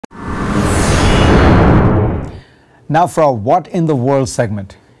Now for our What in the World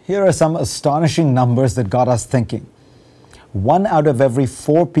segment. Here are some astonishing numbers that got us thinking. 1 out of every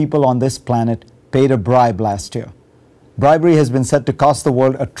 4 people on this planet paid a bribe last year. Bribery has been said to cost the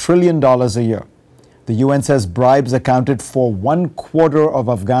world $1 trillion a year. The UN says bribes accounted for 1/4 of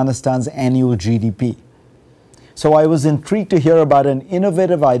Afghanistan's annual GDP. So I was intrigued to hear about an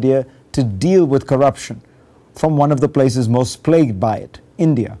innovative idea to deal with corruption from one of the places most plagued by it,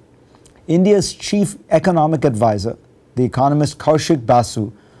 India. India's chief economic advisor, the economist Kaushik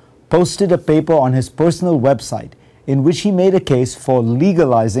Basu, posted a paper on his personal website in which he made a case for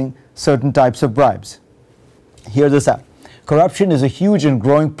legalizing certain types of bribes. Hear this out. Corruption is a huge and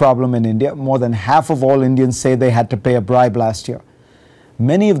growing problem in India. More than half of all Indians say they had to pay a bribe last year.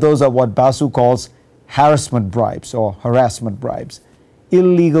 Many of those are what Basu calls harassment bribes or harassment bribes,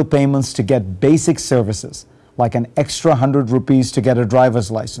 illegal payments to get basic services like an extra 100 rupees to get a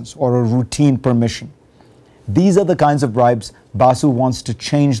driver's license or a routine permission. These are the kinds of bribes Basu wants to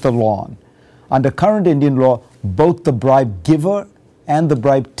change the law on. Under current Indian law, both the bribe giver and the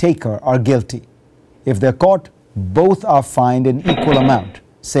bribe taker are guilty. If they're caught, both are fined an equal amount,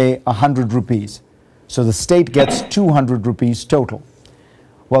 say 100 rupees. So the state gets 200 rupees total.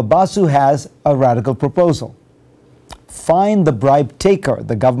 Well, Basu has a radical proposal. Fine the bribe taker,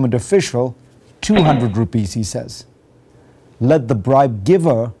 the government official, 200 rupees, he says. Let the bribe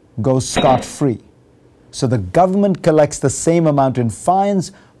giver go scot-free. So the government collects the same amount in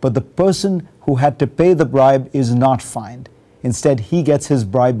fines, but the person who had to pay the bribe is not fined. Instead, he gets his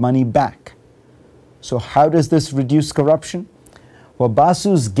bribe money back. So how does this reduce corruption? Well,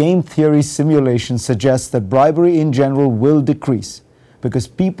 Basu's game theory simulation suggests that bribery in general will decrease because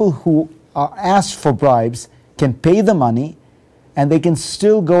people who are asked for bribes can pay the money and they can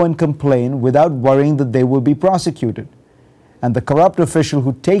still go and complain without worrying that they will be prosecuted. And the corrupt official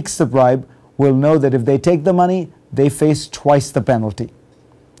who takes the bribe will know that if they take the money, they face twice the penalty.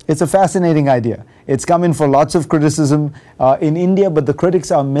 It's a fascinating idea. It's come in for lots of criticism in India, but the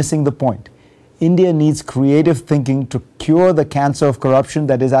critics are missing the point. India needs creative thinking to cure the cancer of corruption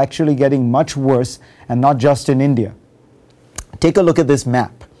that is actually getting much worse, and not just in India. Take a look at this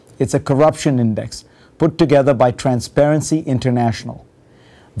map. It's a corruption index put together by Transparency International.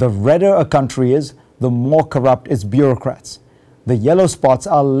 The redder a country is, the more corrupt its bureaucrats. The yellow spots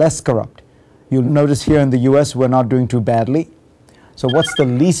are less corrupt. You'll notice here in the US we're not doing too badly. So what's the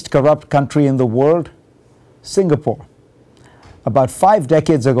least corrupt country in the world? Singapore. About 5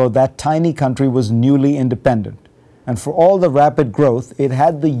 decades ago, that tiny country was newly independent. And for all the rapid growth, it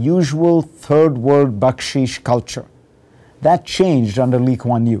had the usual third world bakshish culture. That changed under Lee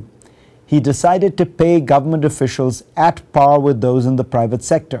Kuan Yew. He decided to pay government officials at par with those in the private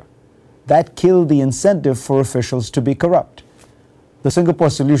sector. That killed the incentive for officials to be corrupt. The Singapore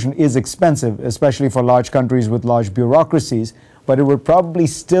solution is expensive, especially for large countries with large bureaucracies, but it would probably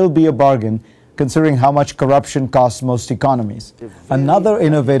still be a bargain considering how much corruption costs most economies. Another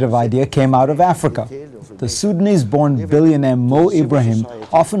innovative idea came out of Africa. The Sudanese-born billionaire Mo Ibrahim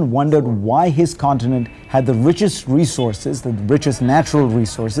often wondered why his continent had the richest resources, the richest natural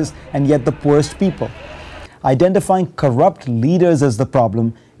resources, and yet the poorest people. Identifying corrupt leaders as the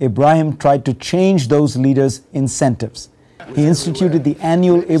problem, Ibrahim tried to change those leaders' incentives. He instituted the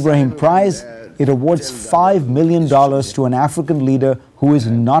annual Ibrahim Prize. It awards $5 million to an African leader who is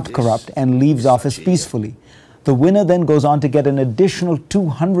not corrupt and leaves office peacefully. The winner then goes on to get an additional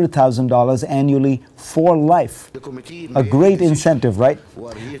 $200,000 annually for life. A great incentive, right?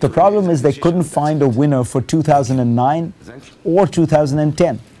 The problem is they couldn't find a winner for 2009 or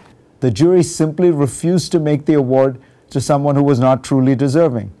 2010. The jury simply refused to make the award to someone who was not truly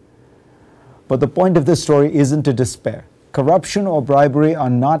deserving. But the point of this story isn't to despair. Corruption or bribery are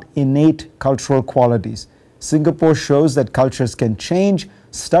not innate cultural qualities. Singapore shows that cultures can change.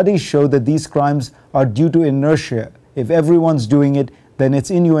 Studies show that these crimes are due to inertia. If everyone's doing it, then it's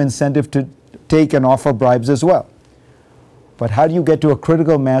in your incentive to take and offer bribes as well. But how do you get to a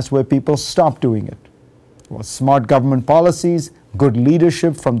critical mass where people stop doing it? Well, smart government policies, good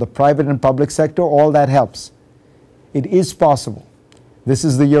leadership from the private and public sector, all that helps. It is possible. This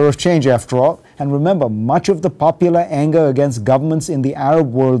is the year of change after all. And remember, much of the popular anger against governments in the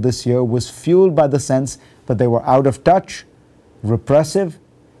Arab world this year was fueled by the sense that they were out of touch, repressive,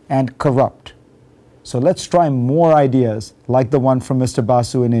 and corrupt. So let's try more ideas like the one from Mr.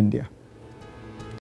 Basu in India.